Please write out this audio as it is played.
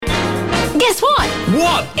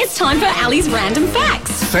What? It's time for Ali's Random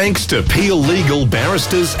Facts. Thanks to Peel Legal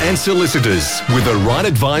barristers and solicitors with the right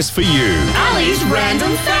advice for you. Ali's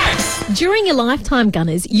Random Facts. During your lifetime,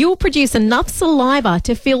 Gunners, you'll produce enough saliva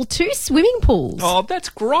to fill 2 swimming pools. Oh, that's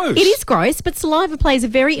gross. It is gross, but saliva plays a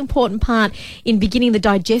very important part in beginning the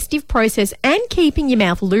digestive process and keeping your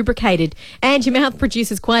mouth lubricated. And your mouth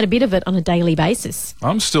produces quite a bit of it on a daily basis.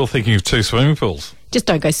 I'm still thinking of 2 swimming pools. Just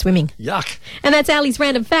don't go swimming. Yuck. And that's Ali's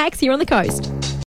Random Facts here on the coast.